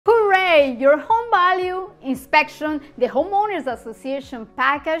Hey, your home value inspection, the homeowners association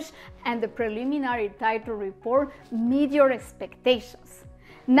package, and the preliminary title report meet your expectations.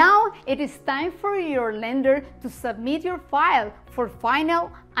 Now it is time for your lender to submit your file for final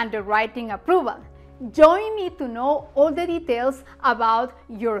underwriting approval. Join me to know all the details about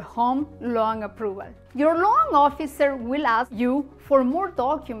your home loan approval. Your loan officer will ask you for more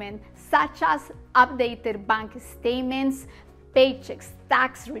documents such as updated bank statements, paychecks,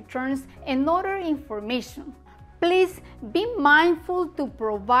 tax returns, and other information. Please be mindful to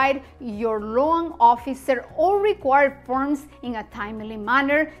provide your loan officer all required forms in a timely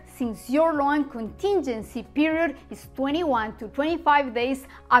manner, since your loan contingency period is 21 to 25 days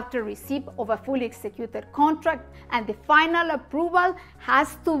after receipt of a fully executed contract, and the final approval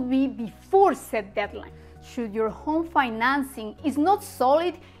has to be before said deadline. Should your home financing is not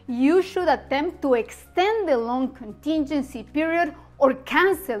solid, you should attempt to extend the loan contingency period or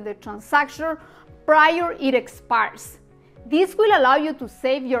cancel the transaction prior it expires. This will allow you to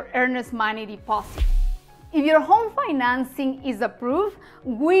save your earnest money deposit. If your home financing is approved,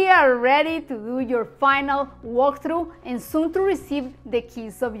 we are ready to do your final walkthrough and soon to receive the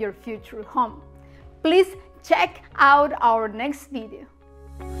keys of your future home. Please check out our next video.